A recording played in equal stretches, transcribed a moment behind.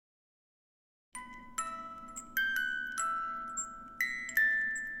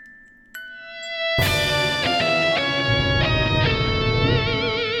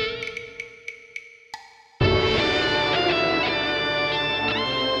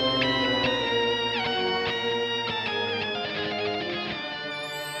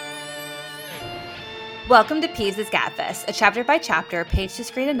Welcome to Peeves' Gabfest, a chapter-by-chapter,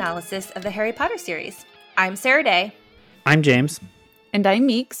 page-to-screen analysis of the Harry Potter series. I'm Sarah Day. I'm James. And I'm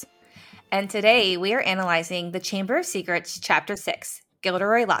Meeks. And today we are analyzing The Chamber of Secrets, Chapter 6,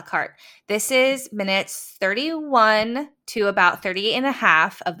 Gilderoy Lockhart. This is minutes 31 to about 38 and a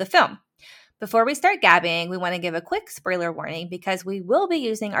half of the film. Before we start gabbing, we want to give a quick spoiler warning because we will be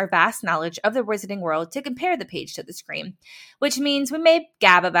using our vast knowledge of the Wizarding world to compare the page to the screen, which means we may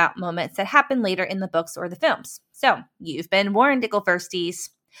gab about moments that happen later in the books or the films. So, you've been warned, Ickle Firsties.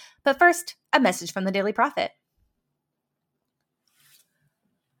 But first, a message from the Daily Prophet.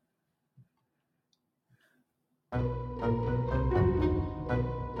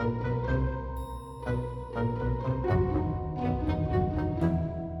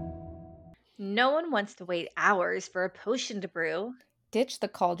 No one wants to wait hours for a potion to brew. Ditch the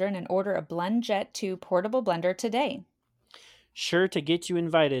cauldron and order a BlendJet 2 portable blender today. Sure to get you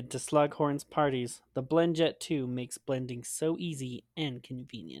invited to Slughorn's parties, the BlendJet 2 makes blending so easy and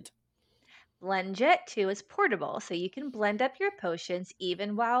convenient. BlendJet 2 is portable, so you can blend up your potions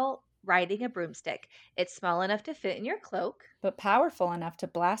even while riding a broomstick. It's small enough to fit in your cloak, but powerful enough to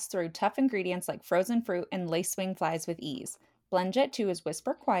blast through tough ingredients like frozen fruit and lacewing flies with ease. BlendJet 2 is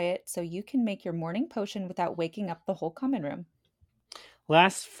whisper quiet, so you can make your morning potion without waking up the whole common room.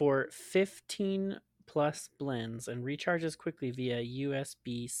 Lasts for 15 plus blends and recharges quickly via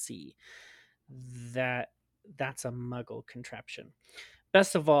USB-C. That's a muggle contraption.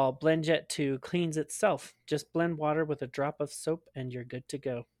 Best of all, BlendJet 2 cleans itself. Just blend water with a drop of soap and you're good to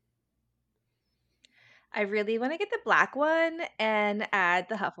go. I really want to get the black one and add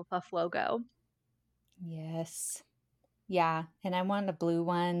the Hufflepuff logo. Yes. Yeah, and I want a blue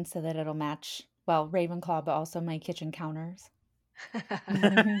one so that it'll match, well, Ravenclaw, but also my kitchen counters.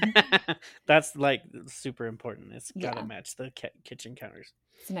 That's like super important. It's got to Yeah. match the kitchen counters.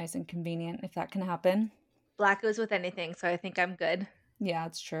 It's nice and convenient if that can happen. Black goes with anything, so I think I'm good. Yeah,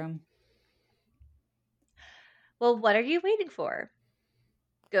 it's true. Well, what are you waiting for?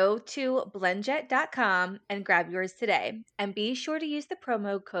 Go to blendjet.com and grab yours today. And be sure to use the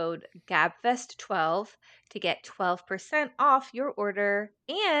promo code GABFEST12 to get 12% off your order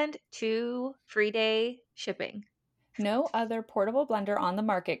and 2 free-day shipping. No other portable blender on the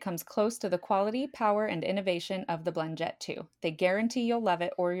market comes close to the quality, power, and innovation of the BlendJet 2. They guarantee you'll love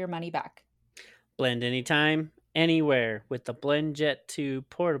it or your money back. Blend anytime, anywhere with the BlendJet 2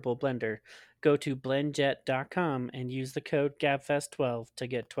 portable blender. Go to blendjet.com and use the code GABFEST12 to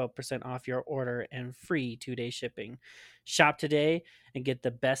get 12% off your order and free 2-day shipping. Shop today and get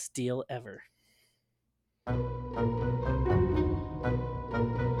the best deal ever.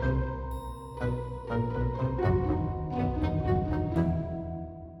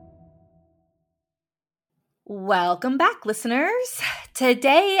 Welcome back, listeners.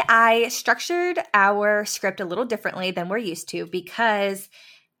 Today, I structured our script a little differently than we're used to because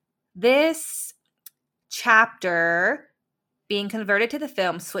this chapter being converted to the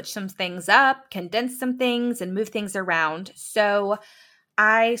film switched some things up, condensed some things, and moved things around. So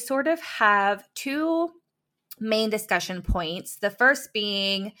I sort of have two main discussion points. The first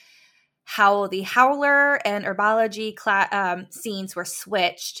being how the Howler and Herbology scenes were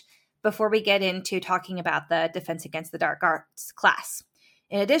switched before we get into talking about the Defense Against the Dark Arts class.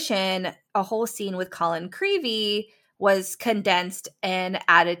 In addition, a whole scene with Colin Creevey was condensed and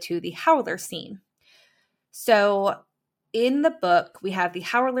added to the Howler scene. So in the book, we have the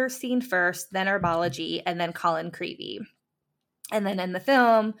Howler scene first, then Herbology, and then Colin Creevey. And then in the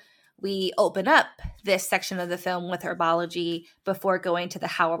film, we open up this section of the film with Herbology before going to the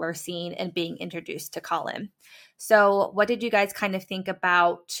Howler scene and being introduced to Colin. So what did you guys kind of think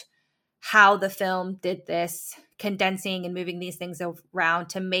about how the film did this, condensing and moving these things around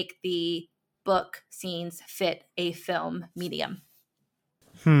to make the book scenes fit a film medium?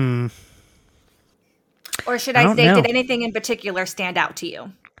 Or should I say, did anything in particular stand out to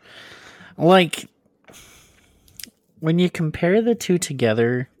you? Like, when you compare the two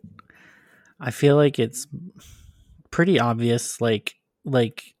together, I feel like it's pretty obvious, like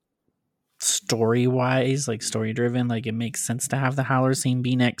story-wise, like story-driven, like it makes sense to have the Howler scene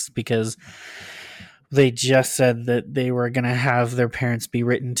be next because they just said that they were going to have their parents be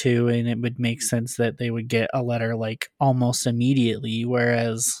written to, and it would make sense that they would get a letter like almost immediately,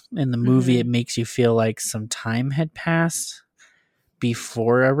 whereas in the movie it makes you feel like some time had passed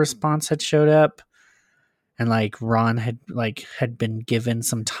before a response had showed up, and like Ron had been given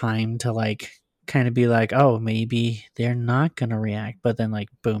some time to like kind of be like, oh, maybe they're not going to react, but then like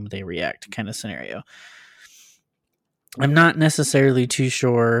boom, they react kind of scenario. I'm not necessarily too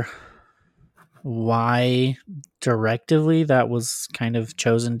sure why directively that was kind of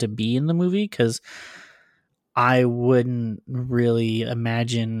chosen to be in the movie, because I wouldn't really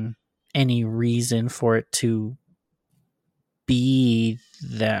imagine any reason for it to be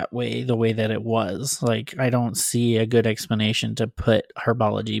that way, the way that it was. Like, I don't see a good explanation to put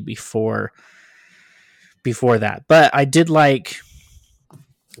herbology before that. But I did like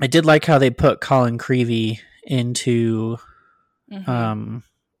how they put Colin Creevy into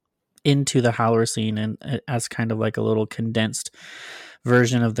into the Howler scene, and as kind of like a little condensed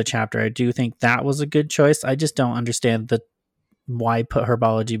version of the chapter. I do think that was a good choice. I just don't understand why put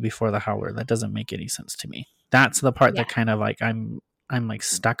herbology before the Howler. That doesn't make any sense to me. That's the part that kind of like I'm like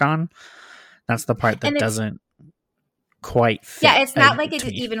stuck on. That's the part that doesn't quite fit. Yeah, it's not like it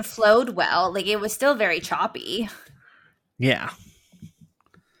even flowed well. Like, it was still very choppy. Yeah.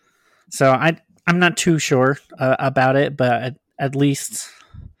 So I'm not too sure about it, but at least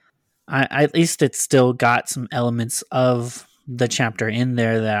it still got some elements of the chapter in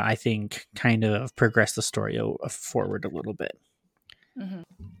there that I think kind of progressed the story forward a little bit.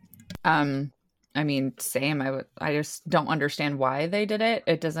 I mean, same. I just don't understand why they did it.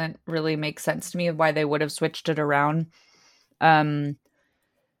 It doesn't really make sense to me why they would have switched it around.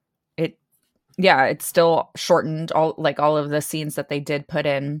 It's still shortened. All of the scenes that they did put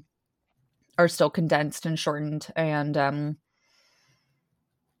in are still condensed and shortened, and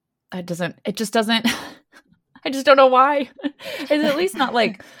it just doesn't. I just don't know why. It's at least not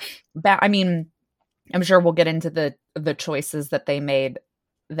like bad. I mean, I'm sure we'll get into the choices that they made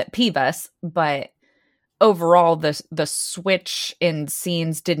that peeve us, but overall, the switch in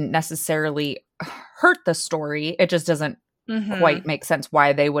scenes didn't necessarily hurt the story. It just doesn't quite make sense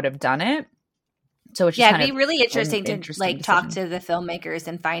why they would have done it. So it's just it'd be really interesting to like talk to the filmmakers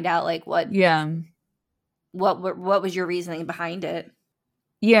and find out like what was your reasoning behind it.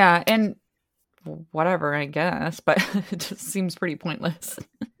 Yeah, and whatever, I guess, but it just seems pretty pointless.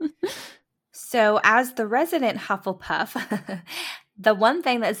 So as the resident Hufflepuff, the one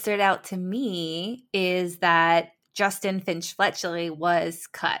thing that stood out to me is that Justin Finch-Fletchley was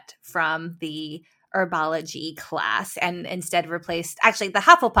cut from the herbology class and instead replaced, actually the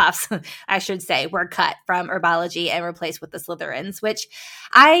Hufflepuffs, I should say, were cut from herbology and replaced with the Slytherins, which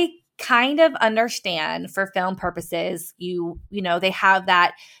I kind of understand for film purposes. You know, they have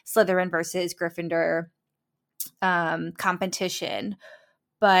that Slytherin versus Gryffindor competition,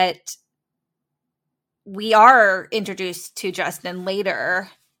 but we are introduced to Justin later,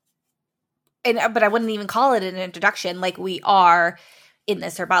 but I wouldn't even call it an introduction. Like, we are in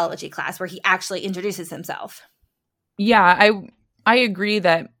this herbology class where he actually introduces himself. Yeah, I agree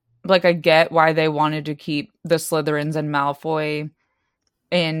that, like, I get why they wanted to keep the Slytherins and Malfoy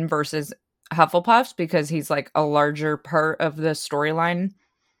in versus Hufflepuffs, because he's like a larger part of the storyline.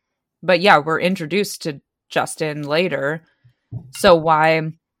 But yeah, we're introduced to Justin later, so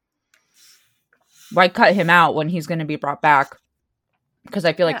why cut him out when he's going to be brought back? Because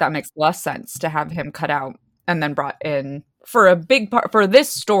I feel like that makes less sense to have him cut out and then brought in for a big part. For this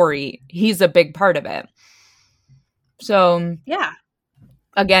story, he's a big part of it. So yeah,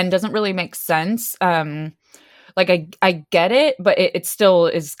 again, doesn't really make sense. Like, I get it, but it still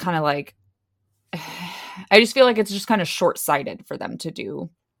is kind of like, I just feel like it's just kind of short-sighted for them to do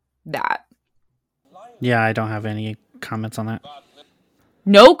that. Yeah, I don't have any comments on that.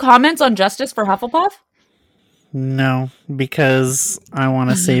 No comments on Justice for Hufflepuff? No, because I want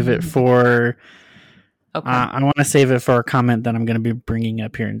to save it for. Okay. I want to save it for a comment that I'm going to be bringing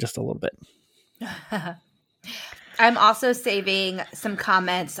up here in just a little bit. I'm also saving some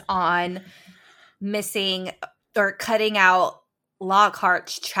comments on missing or cutting out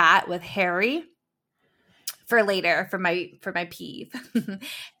Lockhart's chat with Harry for later for my peeve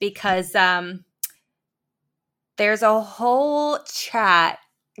because there's a whole chat.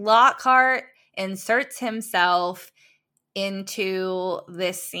 Lockhart inserts himself into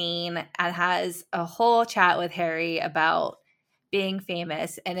this scene and has a whole chat with Harry about being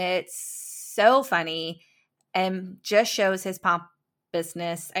famous, and it's so funny and just shows his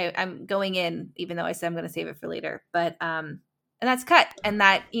pompousness. I'm going in, even though I said I'm going to save it for later, but and that's cut, and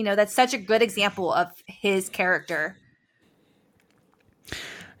that, you know, that's such a good example of his character.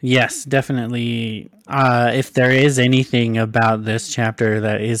 Yes, definitely. If there is anything about this chapter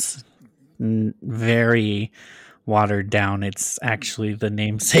that is very watered down, it's actually the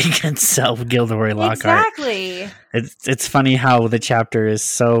namesake itself, Gilderoy Lockhart. Exactly. It's funny how the chapter is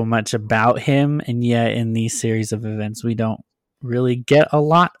so much about him, and yet in these series of events we don't really get a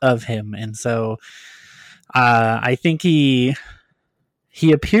lot of him. And so I think he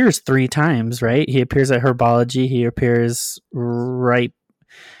appears 3 times, right? He appears at Herbology, he appears right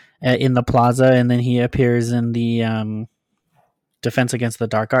in the plaza, and then he appears in the Defense Against the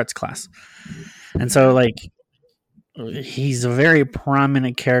Dark Arts class. And so, like, he's a very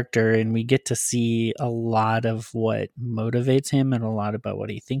prominent character, and we get to see a lot of what motivates him and a lot about what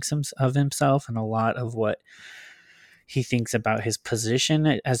he thinks of himself and a lot of what he thinks about his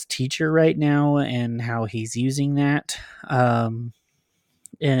position as teacher right now and how he's using that. I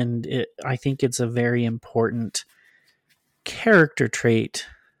think it's a very important character trait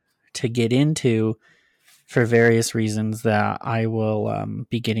to get into for various reasons that I will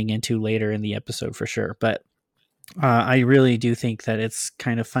be getting into later in the episode for sure. But I really do think that it's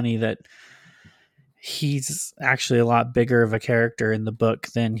kind of funny that he's actually a lot bigger of a character in the book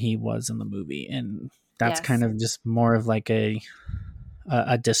than he was in the movie. And that's kind of just more of like a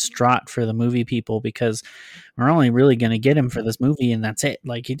distraught for the movie people, because we're only really going to get him for this movie and that's it.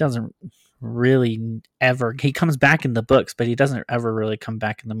 Like, he doesn't really ever, he comes back in the books, but he doesn't ever really come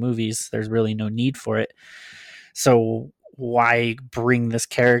back in the movies. There's really no need for it. So why bring this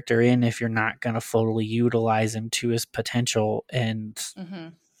character in if you're not going to fully utilize him to his potential and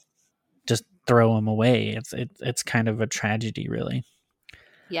just throw him away? It's kind of a tragedy, really.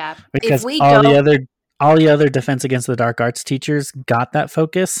 Yeah. Because all the other Defense Against the Dark Arts teachers got that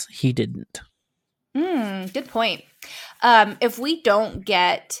focus. He didn't. Good point. If we don't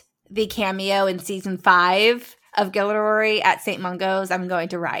get the cameo in season 5 of Gilderoy at St. Mungo's, I'm going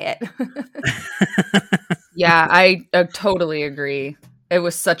to riot. Yeah, I totally agree. It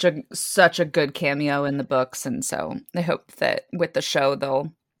was such a good cameo in the books, and so I hope that with the show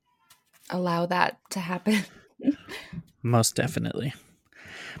they'll allow that to happen. Most definitely.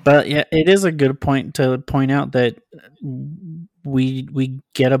 But yeah, it is a good point to point out that we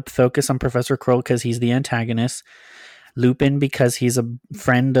get a focus on Professor Quirrell because he's the antagonist, Lupin because he's a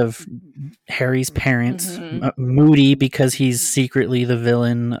friend of Harry's parents, Moody because he's secretly the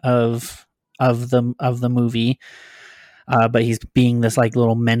villain of the movie, but he's being this like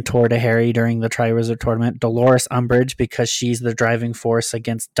little mentor to Harry during the Triwizard Tournament. Dolores Umbridge because she's the driving force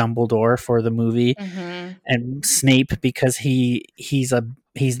against Dumbledore for the movie, and Snape because he's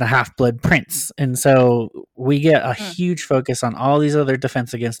the Half-Blood Prince. And so we get a huge focus on all these other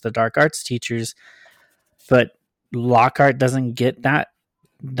Defense Against the Dark Arts teachers, but Lockhart doesn't get that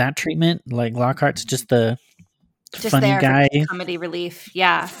treatment. Like, Lockhart's just the funny guy for comedy relief.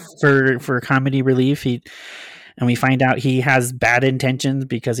 Yeah, for comedy relief. And we find out he has bad intentions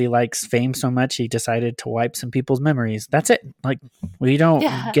because he likes fame so much he decided to wipe some people's memories. That's it. Like, we don't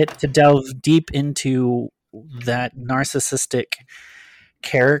get to delve deep into that narcissistic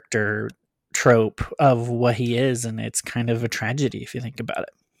character trope of what he is, and it's kind of a tragedy if you think about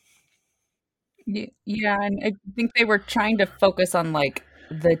it. Yeah, and I think they were trying to focus on like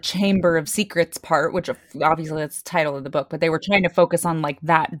the Chamber of Secrets part, which obviously that's the title of the book, but they were trying to focus on like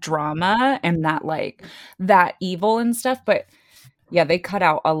that drama and that like that evil and stuff. But yeah, they cut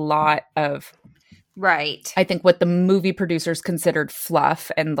out a lot of, right, I think, what the movie producers considered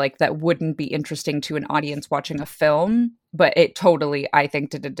fluff and like that wouldn't be interesting to an audience watching a film. But it totally, I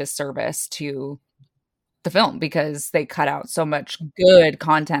think, did a disservice to the film because they cut out so much good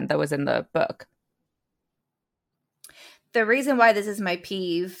content that was in the book. The reason why this is my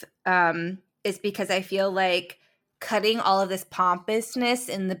peeve is because I feel like cutting all of this pompousness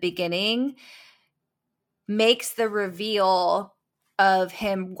in the beginning makes the reveal of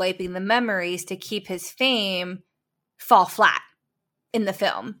him wiping the memories to keep his fame fall flat in the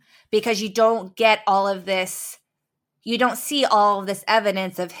film, because you don't get all of this, you don't see all of this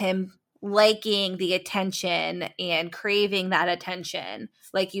evidence of him liking the attention and craving that attention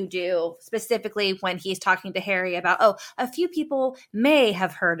like you do, specifically when he's talking to Harry about, oh, a few people may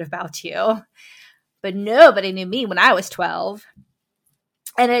have heard about you, but nobody knew me when I was 12.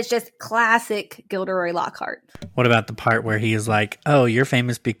 And it's just classic Gilderoy Lockhart. What about the part where he is like, oh, you're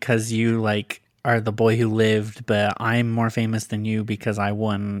famous because you like are the boy who lived, but I'm more famous than you because I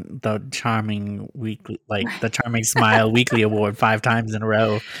won the Charming Weekly, like the Charming Smile Weekly Award 5 times in a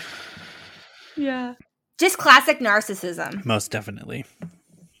row. Yeah. Just classic narcissism. Most definitely.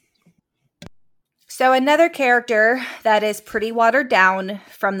 So another character that is pretty watered down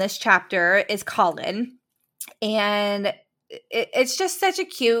from this chapter is Colin. And it's just such a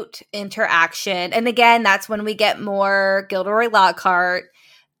cute interaction. And again, that's when we get more Gilderoy Lockhart.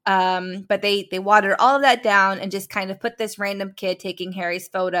 But they watered all of that down and just kind of put this random kid taking Harry's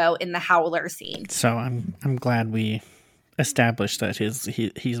photo in the Howler scene. So I'm glad we established that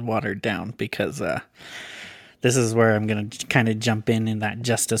he's watered down, because this is where I'm going to kind of jump in that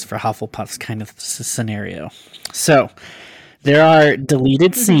Justice for Hufflepuffs kind of scenario. So there are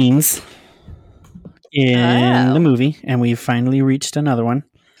deleted scenes in the movie, and we've finally reached another one.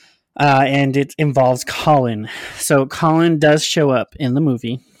 And it involves Colin. So Colin does show up in the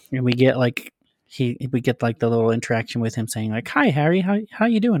movie, and we get like we get like the little interaction with him saying like, "Hi Harry, how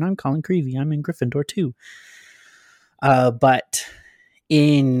you doing? I'm Colin Creevy. I'm in Gryffindor too." But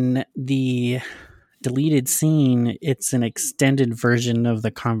in the deleted scene, it's an extended version of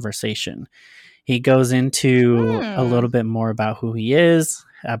the conversation. He goes into a little bit more about who he is,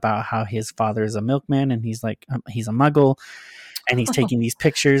 about how his father is a milkman, and he's like he's a muggle, and he's taking these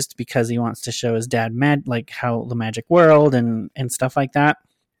pictures because he wants to show his dad like how the magic world and stuff like that.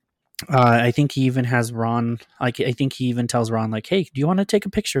 I think he even has Ron, like I think he even tells Ron like, "Hey, do you want to take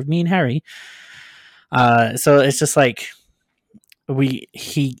a picture of me and Harry?" So it's just like we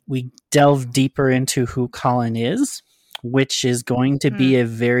delve deeper into who Colin is, which is going to be a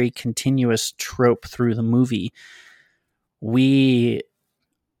very continuous trope through the movie.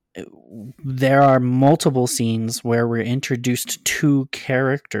 There are multiple scenes where we're introduced to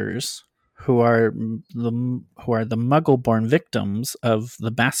characters who are the Muggle-born victims of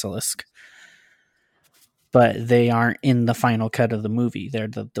the basilisk, but they aren't in the final cut of the movie. They're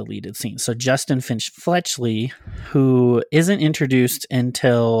the deleted scenes. So Justin Finch Fletchley, who isn't introduced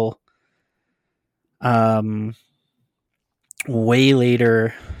until way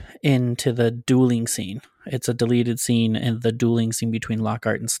later into the dueling scene. It's a deleted scene in the dueling scene between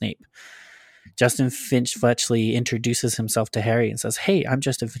Lockhart and Snape. Justin Finch Fletchley introduces himself to Harry and says, "Hey, I'm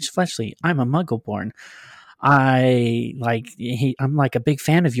Justin Finch Fletchley. I'm a Muggle-born. I'm like a big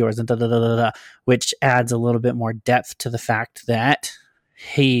fan of yours," and da da da da da, which adds a little bit more depth to the fact that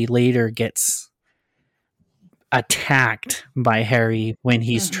he later gets attacked by Harry when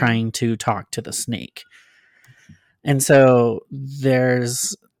he's trying to talk to the snake. And so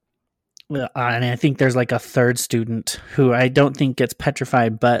there's, and I think there's like a third student who I don't think gets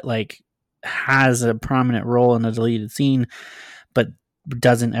petrified, but like has a prominent role in a deleted scene, but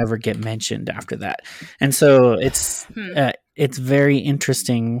doesn't ever get mentioned after that. And so it's very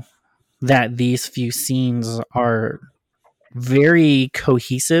interesting that these few scenes are very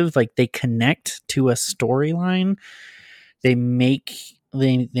cohesive. Like they connect to a storyline. They make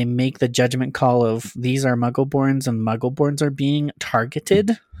the judgment call of these are Muggleborns and Muggleborns are being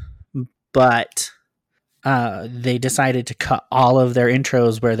targeted, but they decided to cut all of their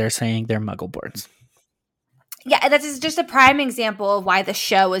intros where they're saying they're Muggleborns. Yeah, that is just a prime example of why the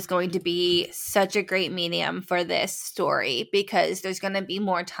show is going to be such a great medium for this story, because there's going to be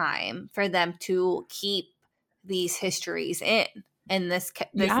more time for them to keep these histories in and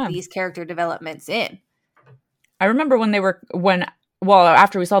these character developments in. I remember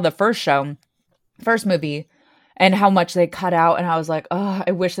after we saw the first movie, and how much they cut out, and I was like, oh,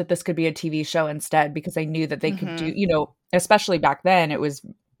 I wish that this could be a TV show instead, because I knew that they could do, especially back then, it was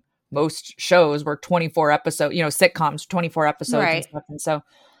most shows were 24 episodes, sitcoms, 24 episodes and stuff. And so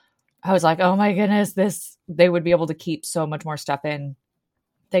I was like, oh my goodness, they would be able to keep so much more stuff in.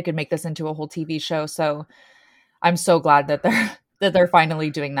 They could make this into a whole TV show. So I'm so glad that they're finally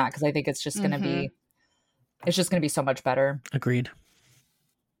doing that, because I think it's just going to be so much better. Agreed.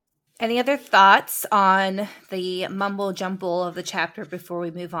 Any other thoughts on the mumble jumble of the chapter before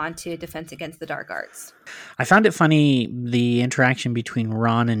we move on to Defense Against the Dark Arts? I found it funny, the interaction between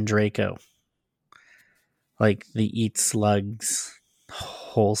Ron and Draco. Like the eat slugs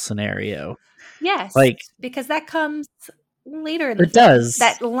whole scenario. Yes. Because that comes later in the film. It does.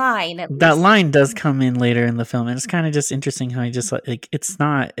 That line does come in later in the film. And it's kind of just interesting how he just like,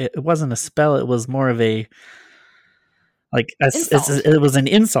 it wasn't a spell. It was more of a, it was an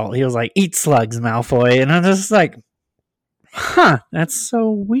insult. He was like, "Eat slugs, Malfoy," and I'm just like, "Huh, that's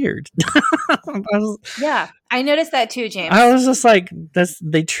so weird." I noticed that too, James. I was just like,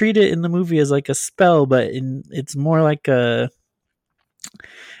 they treat it in the movie as like a spell, but it's more like an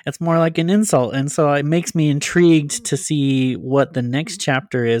insult, and so it makes me intrigued to see what the next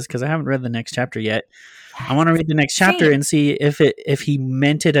chapter is, because I haven't read the next chapter yet. I want to read the next chapter and see if he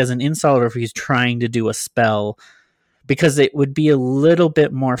meant it as an insult or if he's trying to do a spell. Because it would be a little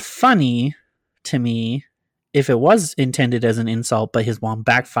bit more funny to me if it was intended as an insult, but his wand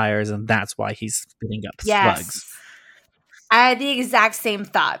backfires, and that's why he's spitting up slugs. I had the exact same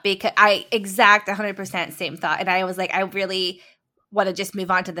thought, because 100% same thought. And I was like, I really want to just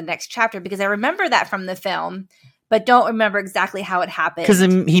move on to the next chapter, because I remember that from the film, but don't remember exactly how it happened. Because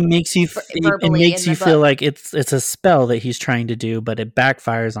he makes you, it makes you feel like it's a spell that he's trying to do, but it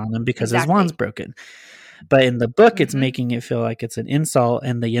backfires on him because his wand's broken. But in the book, it's making it feel like it's an insult,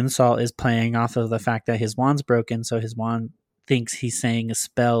 and the insult is playing off of the fact that his wand's broken, so his wand thinks he's saying a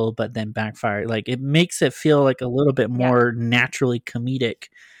spell, but then backfire. Like, it makes it feel like a little bit more naturally comedic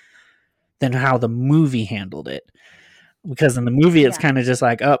than how the movie handled it. Because in the movie, it's kind of just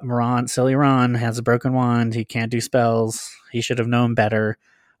like, silly Ron has a broken wand, he can't do spells, he should have known better.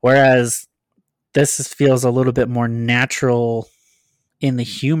 Whereas this feels a little bit more natural in the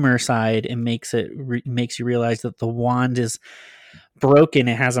humor side, and makes you realize that the wand is broken.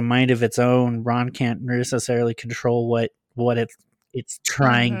 It has a mind of its own. Ron can't necessarily control what it's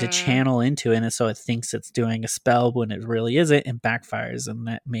trying to channel into, and so it thinks it's doing a spell when it really isn't, and backfires, and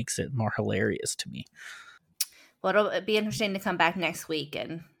that makes it more hilarious to me. Well, it'll be interesting to come back next week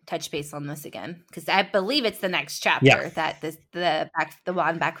and touch base on this again, because I believe it's the next chapter that the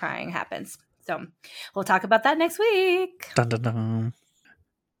wand backfiring happens. So we'll talk about that next week. Dun, dun, dun.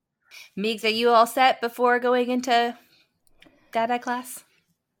 Meeks, are you all set before going into Dada class?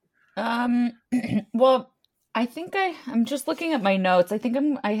 Well, I think I'm just looking at my notes. I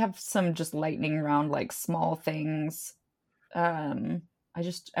think I have some just lightning round, like small things. I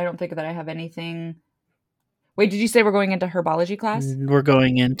don't think that I have anything. Wait, did you say we're going into herbology class? We're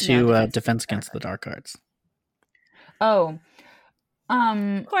going into defense against the dark arts. Oh,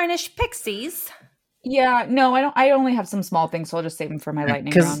 Cornish pixies. Yeah, no, I don't. I only have some small things, so I'll just save them for my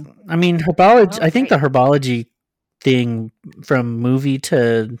lightning round. Because I mean, herbology. I think the herbology thing from movie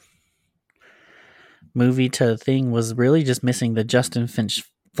to thing was really just missing the Justin Finch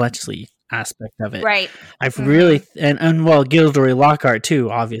Fletchley aspect of it. Right. I've really and well, Gilderoy Lockhart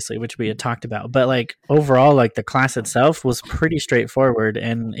too, obviously, which we had talked about. But like overall, like the class itself was pretty straightforward,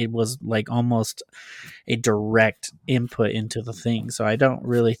 and it was like almost a direct input into the thing. So I don't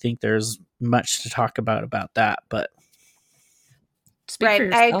really think there's much to talk about that. But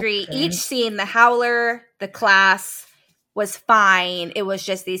right, I agree. Then. Each scene, the Howler, the class was fine. It was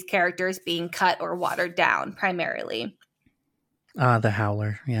just these characters being cut or watered down primarily. The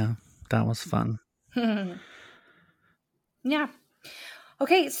Howler, yeah. That was fun. Yeah.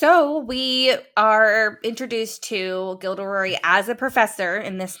 Okay, so we are introduced to Gilderoy as a professor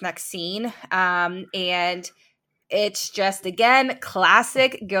in this next scene. And it's just, again,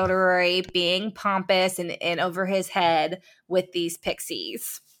 classic Gilderoy being pompous and over his head with these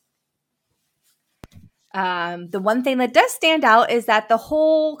pixies. The one thing that does stand out is that the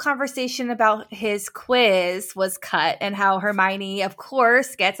whole conversation about his quiz was cut, and how Hermione, of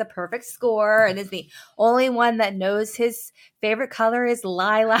course, gets a perfect score and is the only one that knows his favorite color is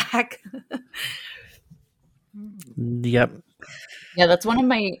lilac. Yep. Yeah, that's one of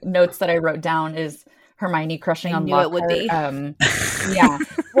my notes that I wrote down is Hermione crushing on Lockhart. It would be. Yeah.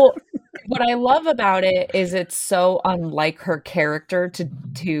 Well, what I love about it is it's so unlike her character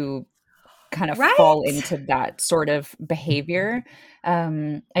to kind of fall into that sort of behavior.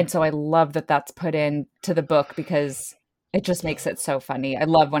 And so I love that that's put into the book, because it just makes it so funny. I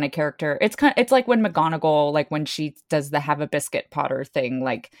love when a character, it's like when McGonagall, like when she does the have a biscuit Potter thing,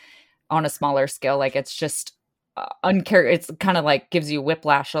 like on a smaller scale, like it's just it's kind of like gives you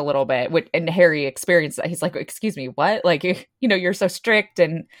whiplash a little bit. And Harry experienced that. He's like, excuse me, what? Like, you know, you're so strict,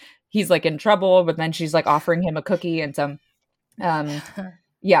 and he's like in trouble, but then she's like offering him a cookie. And so,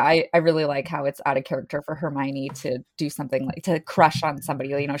 yeah, I really like how it's out of character for Hermione to do something like to crush on somebody.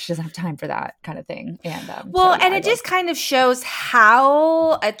 You know, she doesn't have time for that kind of thing. And it just kind of shows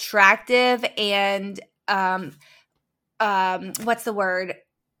how attractive and what's the word?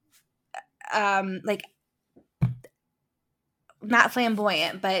 Like not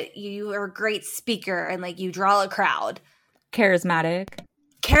flamboyant, but you are a great speaker and like you draw a crowd. Charismatic,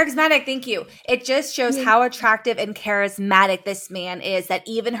 thank you. It just shows how attractive and charismatic this man is, that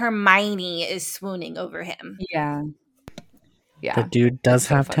even Hermione is swooning over him. Yeah. The dude does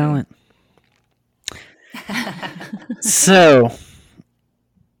have talent. So,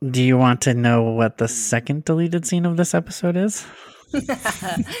 do you want to know what the second deleted scene of this episode is?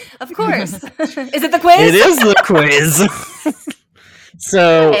 Of course. Is it the quiz? It is the quiz.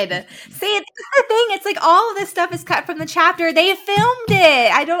 So, see, that's the thing. It's like all of this stuff is cut from the chapter. They filmed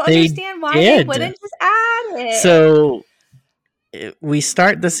it. I don't understand why they wouldn't just add it. So we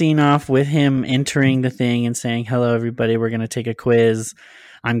start the scene off with him entering the thing and saying, "Hello, everybody. We're going to take a quiz.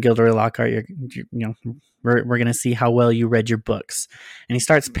 I'm Gilderoy Lockhart. We're going to see how well you read your books." And he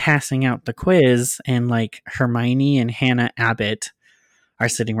starts passing out the quiz, and like Hermione and Hannah Abbott are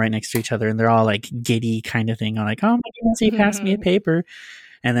sitting right next to each other, and they're all like giddy kind of thing. I'm like, "Oh my goodness, he passed me a paper."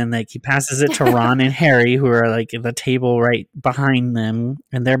 And then like he passes it to Ron and Harry, who are like at the table right behind them,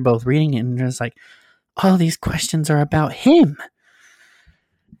 and they're both reading it, and they're just like, all these questions are about him.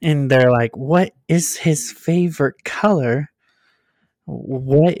 And they're like, what is his favorite color?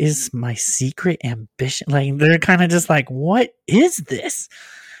 What is my secret ambition? Like they're kind of just like, what is this?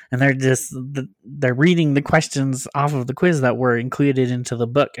 And they're reading the questions off of the quiz that were included into the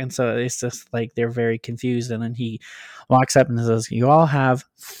book. And so it's just like they're very confused. And then he walks up and says, you all have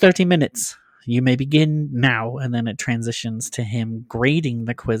 30 minutes. You may begin now. And then it transitions to him grading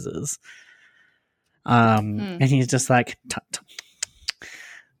the quizzes. And he's just like,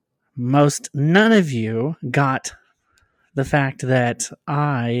 none of you got the fact that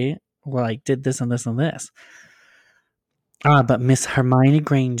I did this and this and this. But Miss Hermione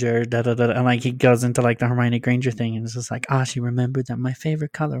Granger, and like he goes into like the Hermione Granger thing, and it's just like, she remembered that my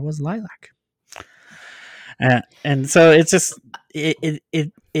favorite color was lilac. And so it's just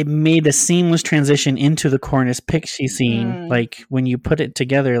it made a seamless transition into the Cornish Pixie scene. Like when you put it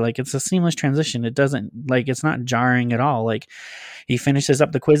together, like it's a seamless transition. It doesn't it's not jarring at all. Like he finishes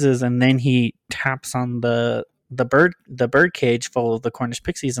up the quizzes and then he taps on the bird cage full of the Cornish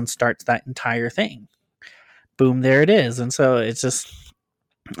Pixies and starts that entire thing. Boom, there it is. And so it's just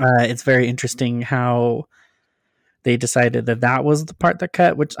it's very interesting how they decided that was the part that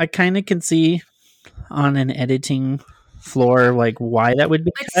cut, which I kind of can see on an editing floor, like why that would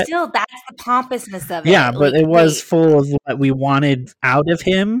be but cut. Still, that's the pompousness of it. Yeah, but it was full of what we wanted out of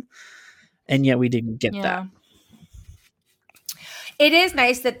him, and yet we didn't get that. It is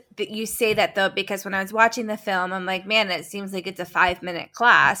nice that you say that, though, because when I was watching the film, I'm like, man, it seems like it's a 5-minute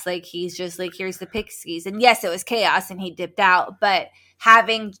class. Like, he's just like, here's the Pixies. And yes, it was chaos and he dipped out. But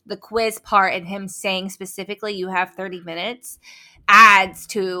having the quiz part and him saying specifically you have 30 minutes adds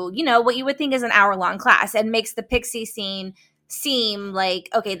to, what you would think is an hour-long class and makes the Pixie scene seem like,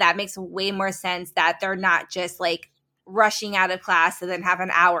 okay, that makes way more sense that they're not just like rushing out of class and then have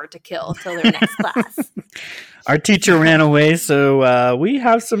an hour to kill till their next class. Our teacher ran away, so we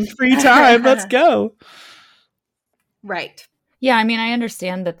have some free time. Let's go. Right. Yeah, I mean, I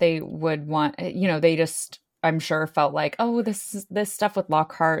understand that they would want, they just, I'm sure, felt like, oh, this stuff with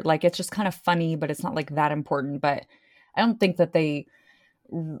Lockhart, like, it's just kind of funny, but it's not like that important. But I don't think that they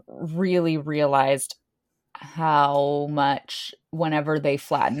really realized how much whenever they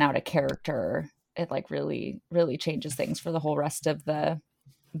flatten out a character, it like really, really changes things for the whole rest of the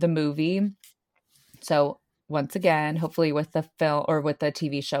movie. So once again, hopefully with the film or with the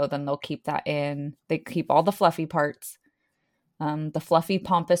TV show, then they'll keep that in. They keep all the fluffy parts, the fluffy,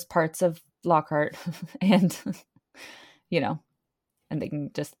 pompous parts of Lockhart, and, and they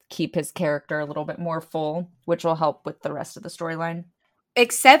can just keep his character a little bit more full, which will help with the rest of the storyline.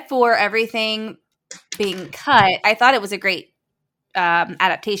 Except for everything being cut, I thought it was a great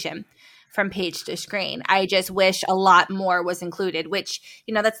adaptation from page to screen. I just wish a lot more was included, which,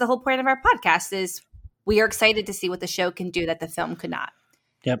 that's the whole point of our podcast is we are excited to see what the show can do that the film could not.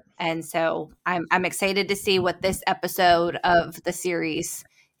 Yep. And so I'm excited to see what this episode of the series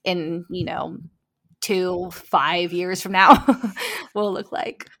in, 2-5 years from now will look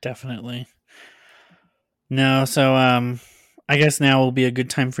like. Definitely. No, so I guess now will be a good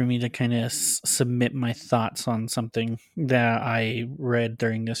time for me to kind of submit my thoughts on something that I read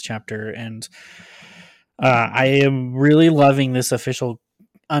during this chapter. And I am really loving this official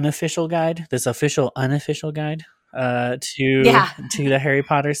unofficial guide to the Harry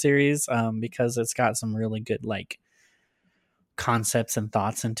Potter series, because it's got some really good like concepts and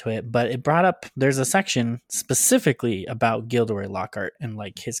thoughts into it. But it brought up, there's a section specifically about Gilderoy Lockhart and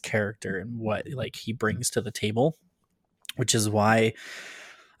like his character and what like he brings to the table, which is why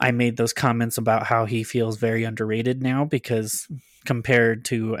I made those comments about how he feels very underrated now, because compared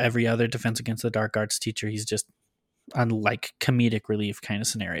to every other Defense Against the Dark Arts teacher, he's just unlike comedic relief kind of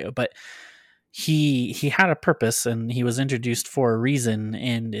scenario. But he had a purpose and he was introduced for a reason,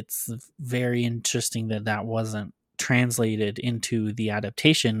 and it's very interesting that wasn't translated into the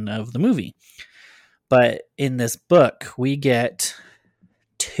adaptation of the movie. But in this book, we get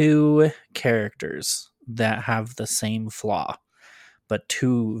 2 characters that have the same flaw, but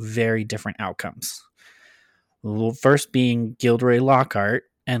 2 very different outcomes. The first being Gilderoy Lockhart,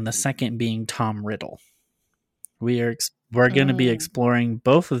 and the second being Tom Riddle. We're going to be exploring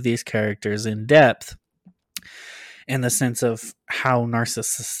both of these characters in depth in the sense of how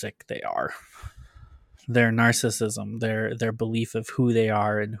narcissistic they are. Their narcissism, their belief of who they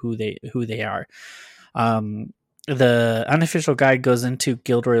are and who they are. The unofficial guide goes into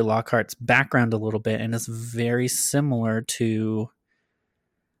Gilderoy Lockhart's background a little bit, and it's very similar to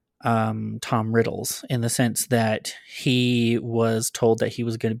Tom Riddle's in the sense that he was told that he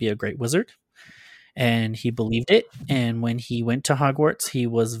was going to be a great wizard, and he believed it. And when he went to Hogwarts, he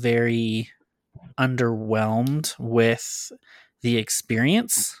was very underwhelmed with the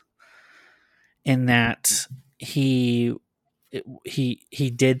experience, in that he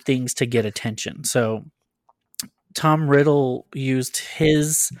did things to get attention. So Tom Riddle used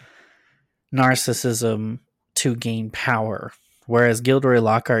his narcissism to gain power, whereas Gilderoy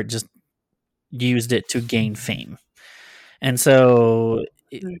Lockhart just used it to gain fame. And so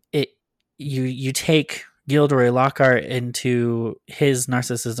you take Gilderoy Lockhart into his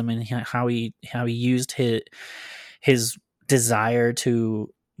narcissism and how he used his desire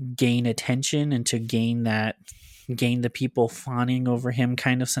to gain attention and to gain the people fawning over him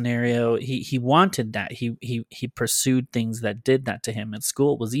kind of scenario. He wanted that. He pursued things that did that to him. At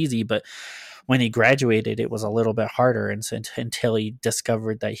school it was easy, but when he graduated it was a little bit harder, and so, until he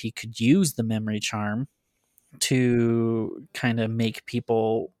discovered that he could use the memory charm to kind of make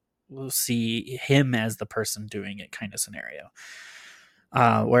people see him as the person doing it kind of scenario.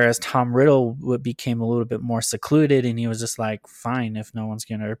 Whereas Tom Riddle became a little bit more secluded, and he was just like, fine, if no one's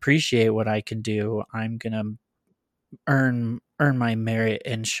going to appreciate what I can do, I'm going to earn my merit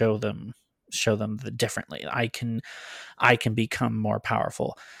and show them differently. I can become more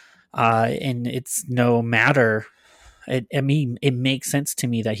powerful. And it's no matter. I mean, it makes sense to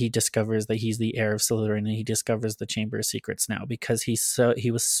me that he discovers that he's the heir of Slytherin, and he discovers the Chamber of Secrets now, because he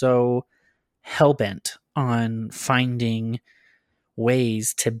was so hell-bent on finding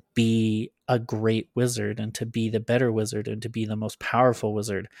ways to be a great wizard and to be the better wizard and to be the most powerful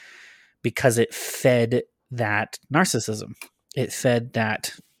wizard, because it fed that narcissism. It fed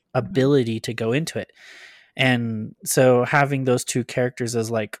that ability to go into it. And so having those two characters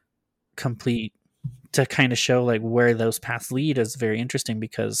as like complete, to kind of show like where those paths lead, is very interesting,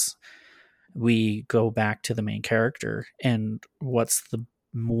 because we go back to the main character and what's the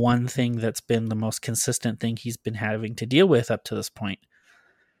one thing that's been the most consistent thing he's been having to deal with up to this point,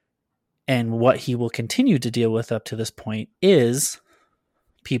 and what he will continue to deal with up to this point, is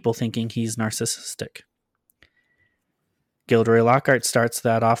people thinking he's narcissistic. Gilderoy Lockhart starts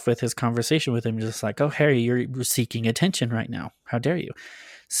that off with his conversation with him, just like, oh, Harry, you're seeking attention right now. How dare you?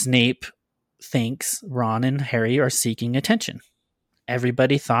 Snape thinks Ron and Harry are seeking attention.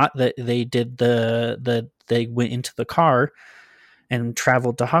 Everybody thought that they did they went into the car and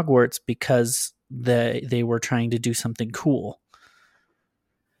traveled to Hogwarts because they were trying to do something cool.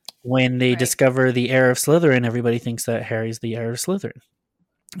 When they discover the heir of Slytherin, everybody thinks that Harry's the heir of Slytherin,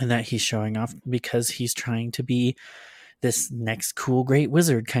 and that he's showing off because he's trying to be this next cool great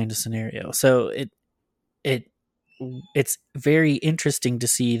wizard kind of scenario. So it's very interesting to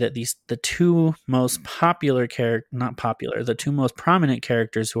see that the two most popular the two most prominent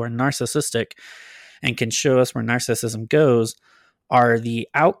characters who are narcissistic and can show us where narcissism goes are the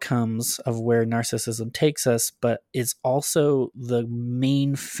outcomes of where narcissism takes us, but is also the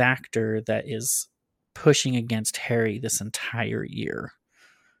main factor that is pushing against Harry this entire year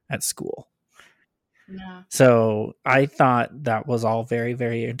at school. Yeah. So I thought that was all very,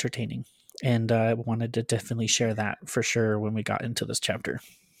 very entertaining. And I wanted to definitely share that for sure when we got into this chapter.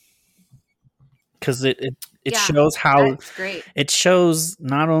 Because it shows how it shows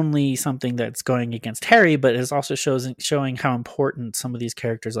not only something that's going against Harry, but it also showing how important some of these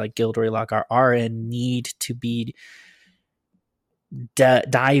characters like Gilderoy Lockhart are and need to be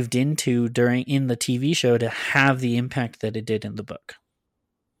dived into in the TV show to have the impact that it did in the book.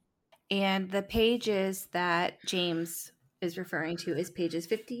 And the pages that James is referring to is pages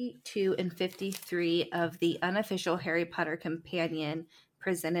 52 and 53 of the unofficial Harry Potter Companion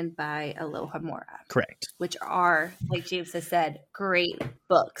presented by Aloha Mora. Correct. Which are, like James has said, great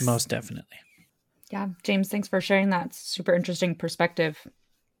books. Most definitely. Yeah, James, thanks for sharing that super interesting perspective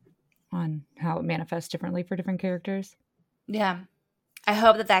on how it manifests differently for different characters. Yeah. I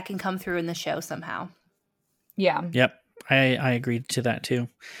hope that can come through in the show somehow. Yeah. Yep. I agreed to that too,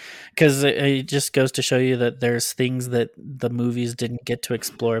 because it just goes to show you that there's things that the movies didn't get to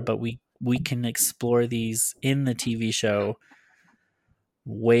explore, but we can explore these in the TV show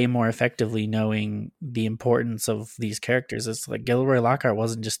way more effectively, knowing the importance of these characters. It's like Gilderoy Lockhart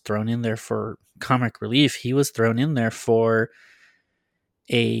wasn't just thrown in there for comic relief. He was thrown in there for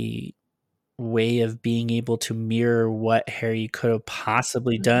a way of being able to mirror what Harry could have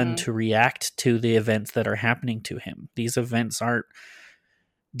possibly done to react to the events that are happening to him. These events aren't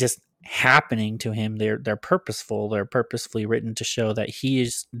just happening to him. They're purposeful. They're purposefully written to show that he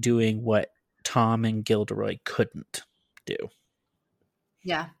is doing what Tom and Gilderoy couldn't do.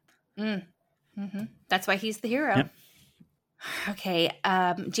 Yeah. Mm-hmm. That's why he's the hero. Yep. Okay,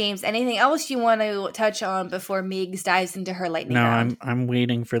 James, anything else you want to touch on before Meigs dives into her lightning round? I'm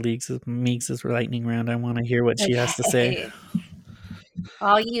waiting for Meigs' lightning round. I want to hear what she has to say.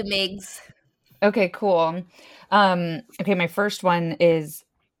 All you, Meigs. Okay, cool. Okay, my first one is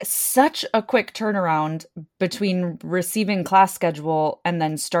such a quick turnaround between receiving class schedule and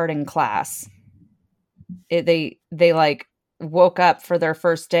then starting class. They like woke up for their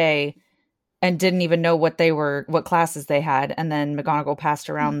first day and didn't even know what classes they had. And then McGonagall passed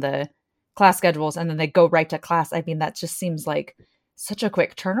around the class schedules and then they go right to class. I mean, that just seems like such a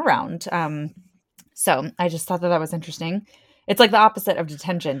quick turnaround. So I just thought that was interesting. It's like the opposite of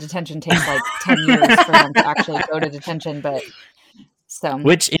detention. Detention takes like 10 years for them to actually go to detention. But so,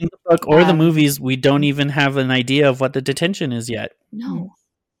 Which in the book or the movies, we don't even have an idea of what the detention is yet. No.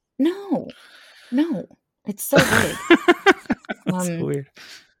 It's so weird. That's so weird.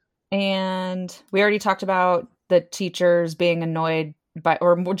 And we already talked about the teachers being annoyed by,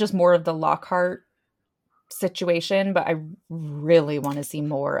 or just more of the Lockhart situation, but I really want to see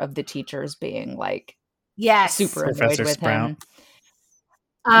more of the teachers being like, super annoyed Professor with Sprout. him.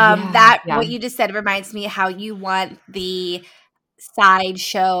 What you just said reminds me how you want the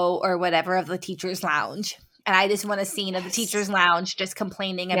sideshow or whatever of the teacher's lounge. And I just want a scene of the teacher's lounge just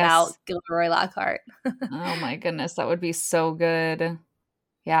complaining about Gilderoy Lockhart. Oh my goodness, that would be so good.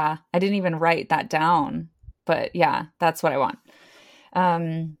 Yeah, I didn't even write that down, but yeah, that's what I want.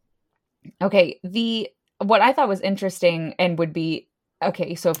 Okay, what I thought was interesting and would be,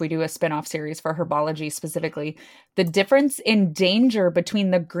 okay, so if we do a spin-off series for herbology specifically, the difference in danger between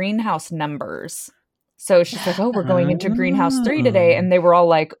the greenhouse numbers. So she's like, oh, we're going into greenhouse 3 today. And they were all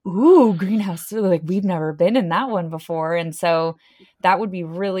like, ooh, greenhouse 3. Like, we've never been in that one before. And so that would be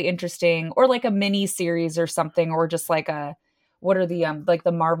really interesting. Or like a mini series or something, or just like what are the, like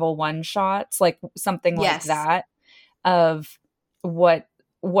the Marvel one shots, like something like that of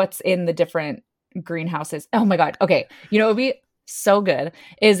what's in the different greenhouses. Oh my God. Okay. You know, it would be so good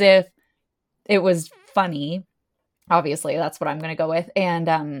is if it was funny. Obviously, that's what I'm going to go with.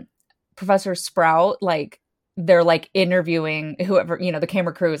 And, Professor Sprout, like they're like interviewing whoever, you know, the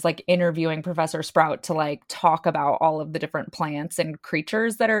camera crew is like interviewing Professor Sprout to like talk about all of the different plants and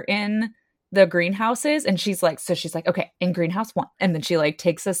creatures that are in the greenhouses. And she's like, okay, in greenhouse 1. And then she like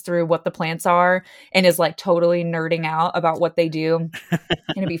takes us through what the plants are and is like totally nerding out about what they do.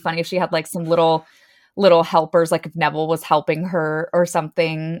 And it'd be funny if she had like some little helpers, like if Neville was helping her or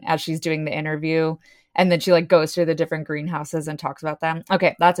something as she's doing the interview. And then she like goes through the different greenhouses and talks about them.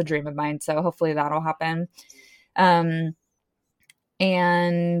 Okay, that's a dream of mine. So hopefully that'll happen. And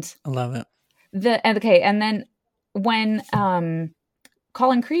I love it. And then when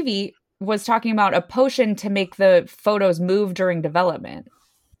Colin Creevey was talking about a potion to make the photos move during development,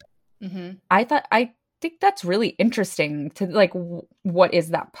 I think that's really interesting to like, what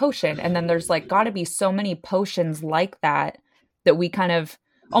is that potion? And then there's like got to be so many potions like that we kind of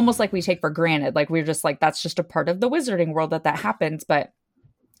almost like we take for granted. Like we're just like, that's just a part of the wizarding world that happens. But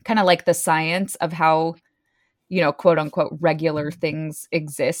kind of like the science of how, you know, quote unquote, regular things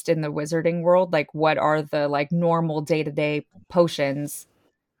exist in the wizarding world. Like what are the like normal day-to-day potions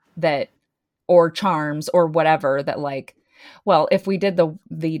that, or charms or whatever that like, well, if we did the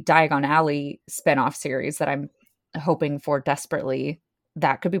Diagon Alley spinoff series that I'm hoping for desperately,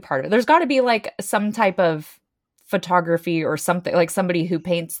 that could be part of it. There's got to be like some type of photography or something, like somebody who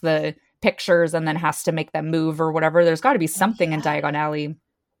paints the pictures and then has to make them move or whatever. There's got to be something in Diagon Alley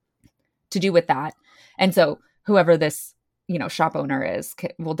to do with that. And so whoever this, you know, shop owner is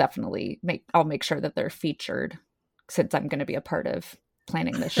will definitely I'll make sure that they're featured since I'm going to be a part of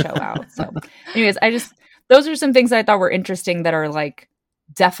planning this show out. So anyways, those are some things that I thought were interesting that are like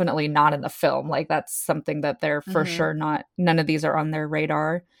definitely not in the film. Like that's something that they're for sure none of these are on their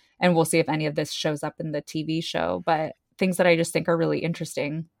radar. And we'll see if any of this shows up in the TV show. But things that I just think are really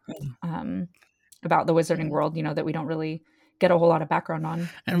interesting about the wizarding world, you know, that we don't really get a whole lot of background on.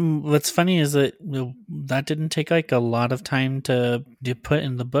 And what's funny is that that didn't take like a lot of time to put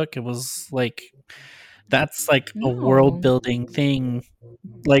in the book. It was like, that's like a world building thing.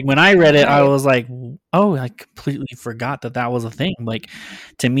 Like when I read it, I was like, oh, I completely forgot that was a thing. Like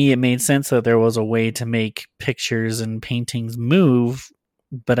to me, it made sense that there was a way to make pictures and paintings move,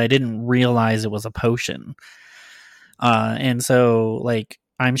 but I didn't realize it was a potion. And so like,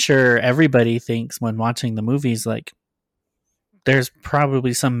 I'm sure everybody thinks when watching the movies, like there's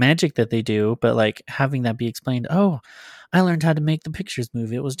probably some magic that they do, but like having that be explained, oh, I learned how to make the pictures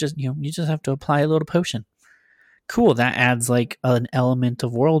move. It was just, you know, you just have to apply a little potion. Cool. That adds like an element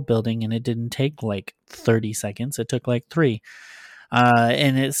of world building, and it didn't take like 30 seconds. It took like 3.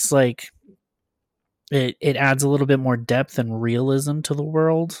 And it's like, it adds a little bit more depth and realism to the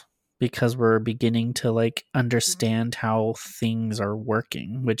world because we're beginning to like understand how things are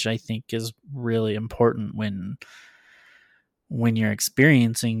working, which I think is really important when you're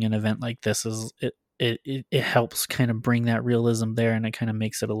experiencing an event like this. Is it helps kind of bring that realism there, and it kind of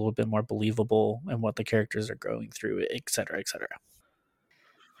makes it a little bit more believable and what the characters are going through, et cetera, et cetera.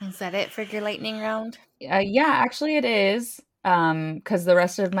 Is that it for your lightning round? Yeah, actually it is. Because the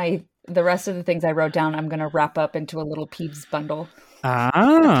rest of the things I wrote down, I'm going to wrap up into a little Peeves bundle.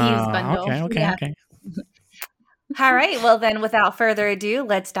 Peeves bundle. Okay. All right. Well, then, without further ado,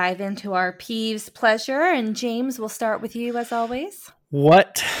 let's dive into our peeves, pleasure. And James, we'll start with you as always.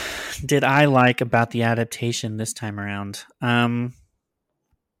 What did I like about the adaptation this time around?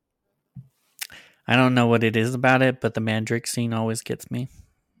 I don't know what it is about it, but the Mandrake scene always gets me.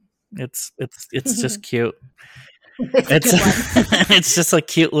 It's just cute. It's it's just a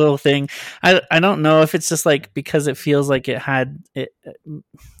cute little thing. I don't know if it's just like because it feels like it had it.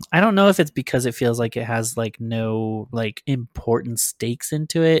 I don't know if it's because it feels like it has like no like important stakes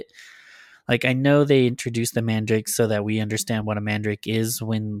into it. Like I know they introduced the Mandrake so that we understand what a Mandrake is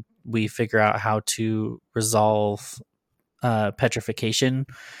when we figure out how to resolve petrification.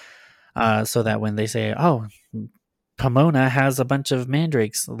 So that when they say, "Oh, Pomona has a bunch of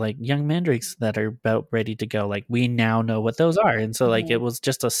mandrakes, like young mandrakes that are about ready to go," like we now know what those are, and so like it was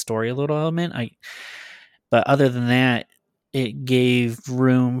just a story little element. But other than that, it gave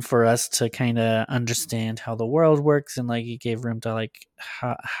room for us to kind of understand how the world works, and like it gave room to like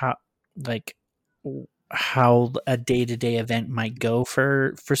like how a day-to-day event might go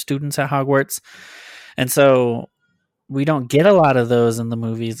for students at Hogwarts. And so we don't get a lot of those in the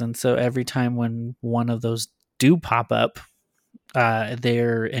movies, and so every time when one of those do pop up,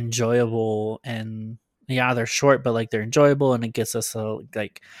 they're enjoyable. And yeah, they're short, but like they're enjoyable, and it gets us to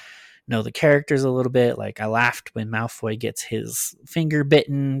like know the characters a little bit. Like I laughed when Malfoy gets his finger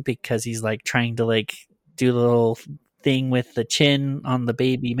bitten because he's like trying to like do the little thing with the chin on the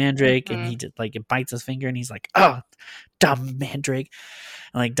baby Mandrake, and he just like it bites his finger, and he's like, "Oh, dumb Mandrake."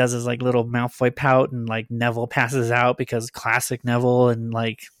 And like does his like little Malfoy pout, and like Neville passes out because classic Neville. And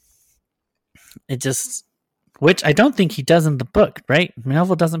like it just, which I don't think he does in the book, right?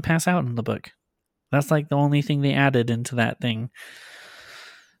 Neville doesn't pass out in the book. That's like the only thing they added into that thing.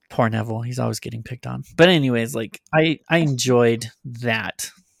 Poor Neville, he's always getting picked on. But anyways, like I enjoyed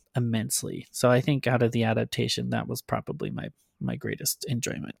that immensely. So I think out of the adaptation, that was probably my greatest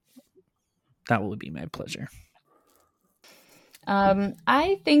enjoyment. That will be my pleasure.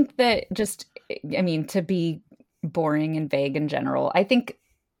 I think that to be boring and vague in general, I think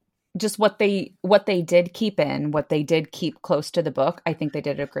just what they did keep in, what they did keep close to the book, I think they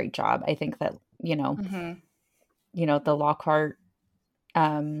did a great job. I think that, the Lockhart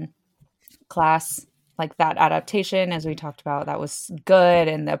class, like that adaptation, as we talked about, that was good.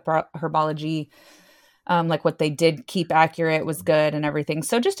 And the herbology, like what they did keep accurate was good and everything.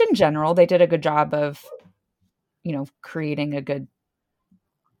 So just in general, they did a good job of, creating a good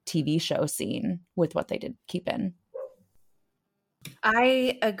TV show scene with what they did keep in.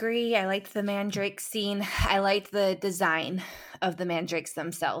 I agree. I liked the Mandrake scene. I liked the design of the Mandrakes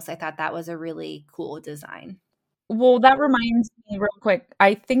themselves. I thought that was a really cool design. Well, that reminds me real quick.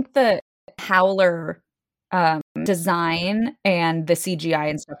 I think the Howler design and the CGI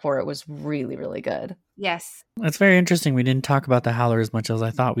and stuff for it was really, really good. Yes. That's very interesting. We didn't talk about the Howler as much as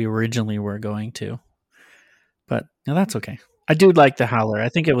I thought we originally were going to. But no, that's okay. I do like the Howler. I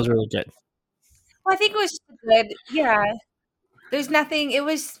think it was really good. Well, I think it was good. Yeah. There's nothing, it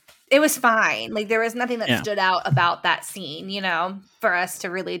was fine. Like there was nothing that stood out about that scene, for us to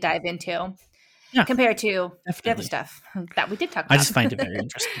really dive into. Yeah, compared to the other stuff that we did talk about. I just find it very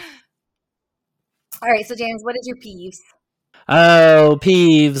interesting. All right, so James, what is your peeves? Oh,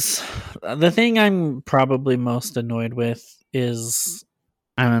 peeves. The thing I'm probably most annoyed with is,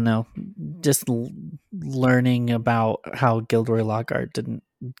 I don't know, just learning about how Gilderoy Lockhart didn't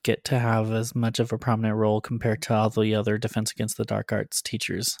get to have as much of a prominent role compared to all the other Defense Against the Dark Arts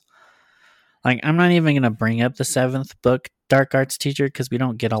teachers. Like, I'm not even going to bring up the 7th book Dark Arts teacher because we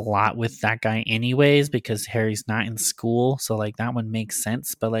don't get a lot with that guy anyways because Harry's not in school. So, like, that one makes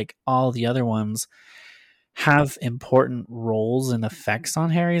sense. But, like, all the other ones have important roles and effects on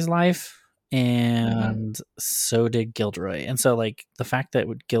Harry's life. And so did Gilderoy. And so, like, the fact that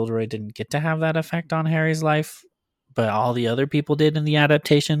Gilderoy didn't get to have that effect on Harry's life, but all the other people did in the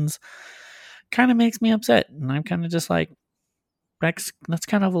adaptations, kind of makes me upset. And I'm kind of just like, that's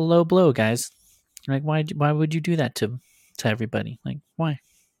kind of a low blow, guys. Like, why would you do that to everybody? Like, why?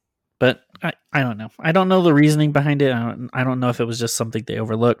 But I don't know. I don't know the reasoning behind it. I don't know if it was just something they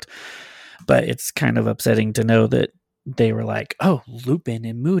overlooked. But it's kind of upsetting to know that they were like, oh, Lupin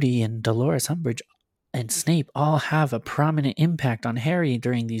and Moody and Dolores Umbridge and Snape all have a prominent impact on Harry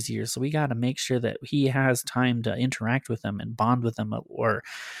during these years. So we got to make sure that he has time to interact with them and bond with them or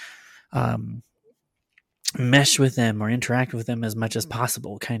mesh with them or interact with them as much as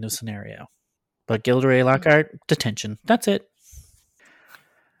possible kind of scenario. But Gilderoy Lockhart, detention. That's it.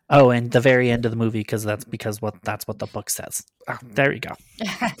 Oh, and the very end of the movie, because that's what the book says. Oh, there you go.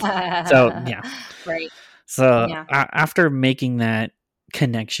 So, yeah. Right. So, after making that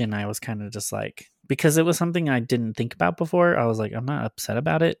connection, I was kind of just like, because it was something I didn't think about before. I was like, I'm not upset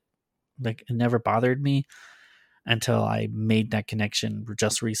about it. Like, it never bothered me until I made that connection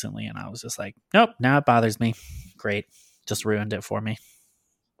just recently. And I was just like, nope, now it bothers me. Great. Just ruined it for me.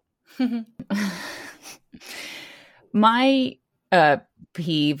 My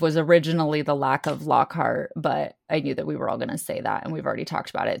peeve was originally the lack of Lockhart, but I knew that we were all going to say that, and we've already talked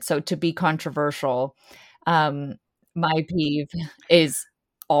about it. So to be controversial, my peeve is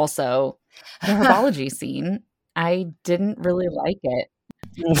also the herbology scene. I didn't really like it.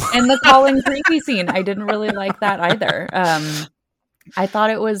 And the Colin Creevy scene, I didn't really like that either. I thought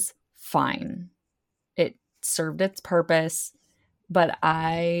it was fine. It served its purpose, but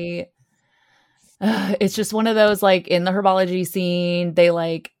it's just one of those, like, in the herbology scene, they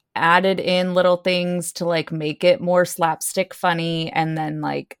like added in little things to like make it more slapstick funny, and then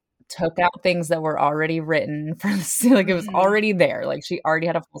like took out things that were already written for the scene. Like, it was already there. Like, she already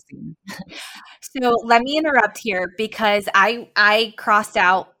had a full scene. So let me interrupt here because I crossed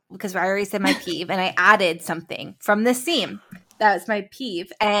out, because I already said my peeve, and I added something from this scene. That was my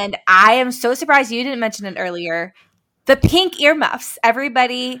peeve. And I am so surprised you didn't mention it earlier. The pink earmuffs.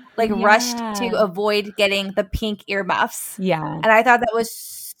 Everybody rushed to avoid getting the pink earmuffs. Yeah. And I thought that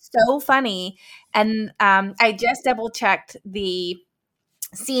was so funny. And I just double checked the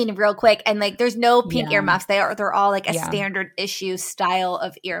scene real quick, and like there's no pink earmuffs. They're all like a standard issue style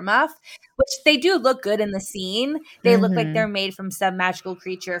of earmuff, which they do look good in the scene. They look like they're made from some magical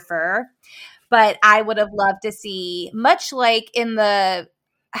creature fur. But I would have loved to see, much like in the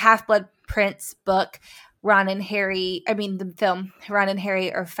Half-Blood Prince book, the film, Ron and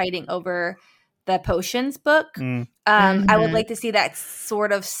Harry are fighting over the potions book. I would like to see that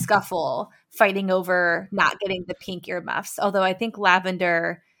sort of scuffle, fighting over not getting the pink earmuffs. Although I think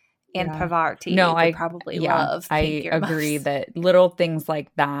Lavender and Parvati would probably love pink earmuffs. I agree that little things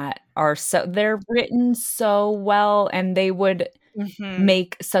like that they're written so well, and they would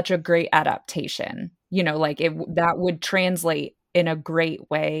make such a great adaptation. You know, like that would translate in a great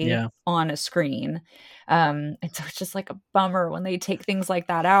way on a screen. And so it's just like a bummer when they take things like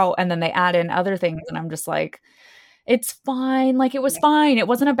that out and then they add in other things, and I'm just like, it's fine. Like, it was fine. It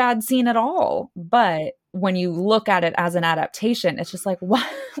wasn't a bad scene at all. But when you look at it as an adaptation, it's just like,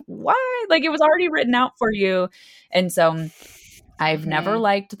 why? Like, it was already written out for you. And so I've never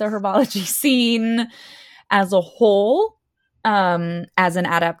liked the herbology scene as a whole, as an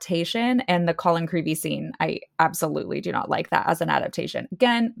adaptation. And the Colin Creevy scene, I absolutely do not like that as an adaptation.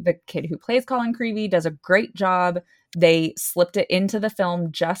 Again, the kid who plays Colin Creevy does a great job. They slipped it into the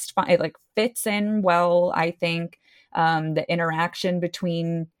film just fine. It like fits in well, I think. The interaction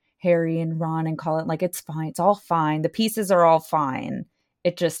between Harry and Ron and Colin, like, it's fine. It's all fine. The pieces are all fine.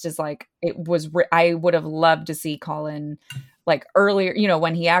 It just is like, I would have loved to see Colin like earlier, you know,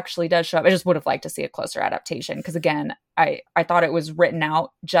 when he actually does show up. I just would have liked to see a closer adaptation. Because again, I thought it was written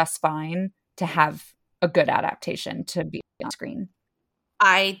out just fine to have a good adaptation to be on screen.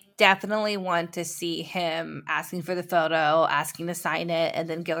 I definitely want to see him asking for the photo, asking to sign it, and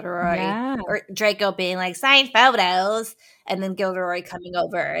then Gilderoy or Draco being like, sign photos, and then Gilderoy coming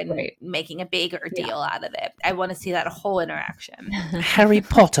over and making a bigger deal out of it. I want to see that whole interaction. Harry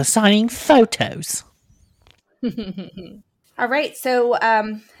Potter signing photos. All right. So,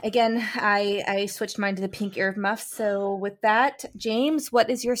 again, I switched mine to the pink earmuffs. So with that, James,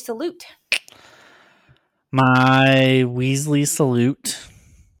 what is your salute? My Weasley salute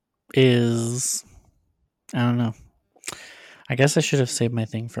is, I don't know. I guess I should have saved my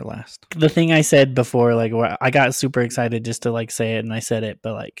thing for last. The thing I said before, like, where I got super excited just to like say it, and I said it,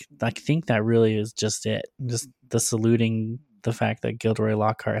 but like, I think that really is just it. Just the saluting the fact that Gilderoy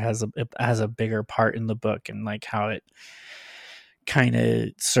Lockhart has a bigger part in the book, and like how it kind of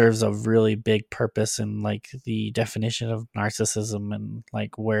serves a really big purpose in like the definition of narcissism and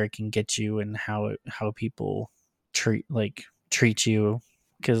like where it can get you and how people treat you.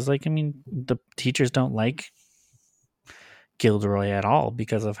 Because, like, I mean, the teachers don't like Gilderoy at all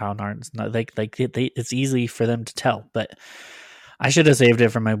because of how it's easy for them to tell. But I should have saved it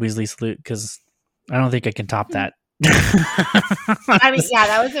for my Weasley salute because I don't think I can top that. I mean, yeah,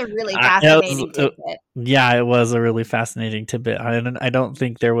 that was a really fascinating tidbit. Yeah, it was a really fascinating tidbit. I don't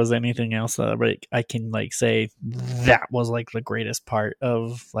think there was anything else that I can like say that was like the greatest part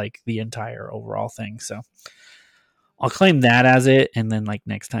of like the entire overall thing. So I'll claim that as it, and then like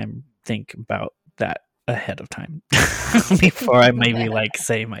next time think about that ahead of time before I maybe like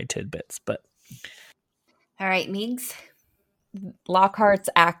say my tidbits. But all right, Meegs. Lockhart's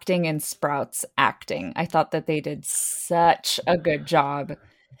acting and Sprout's acting. I thought that they did such a good job.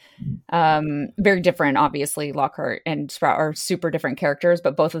 Very different, obviously. Lockhart and Sprout are super different characters,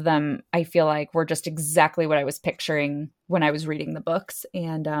 but both of them, I feel like, were just exactly what I was picturing when I was reading the books.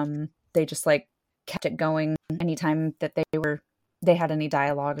 And they just like kept it going anytime that they had any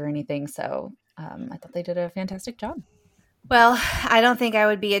dialogue or anything. So I thought they did a fantastic job. Well, I don't think I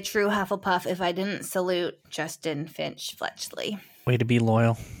would be a true Hufflepuff if I didn't salute Justin Finch Fletchley. Way to be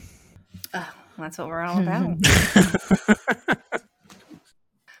loyal. Oh, that's what we're all about.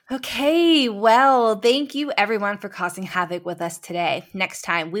 Okay, well, thank you everyone for causing havoc with us today. Next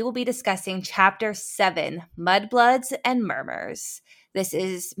time, we will be discussing Chapter 7, Mudbloods and Murmurs. This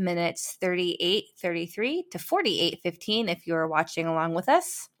is minutes 38:33 to 48:15 if you're watching along with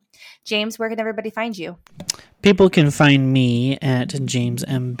us. James, where can everybody find you? People can find me at James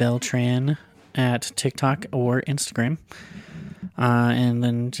M. Beltran at TikTok or Instagram. And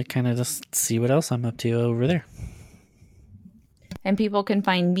then to kind of just see what else I'm up to over there. And people can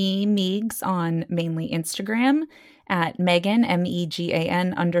find me, Meegs, on mainly Instagram at Megan,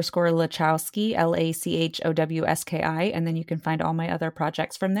 MEGAN _Lachowski, LACHOWSKI. And then you can find all my other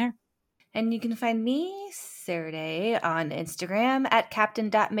projects from there. And you can find me, Saturday, on Instagram at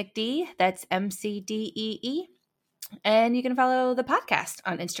captain.mcd. That's MCDEE. And you can follow the podcast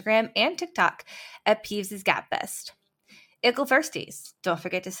on Instagram and TikTok at Peeves' Gapfest. Ickle Firsties, don't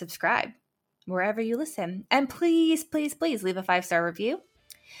forget to subscribe wherever you listen. And please, please, please leave a 5-star review.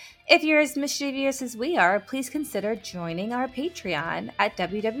 If you're as mischievous as we are, please consider joining our Patreon at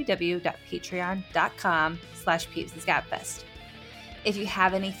www.patreon.com/Peeves'Gapfest. If you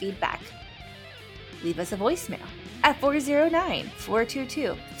have any feedback, leave us a voicemail at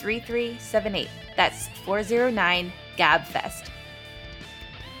 409-422-3378. That's 409-GABFEST.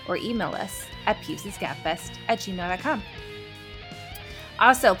 Or email us at peevesgapfest@gmail.com.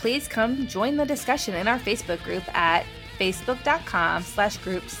 Also, please come join the discussion in our Facebook group at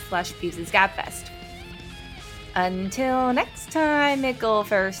facebook.com/groups/Peeves'Gapfest. Until next time, Ickle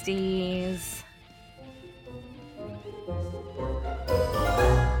Firsties.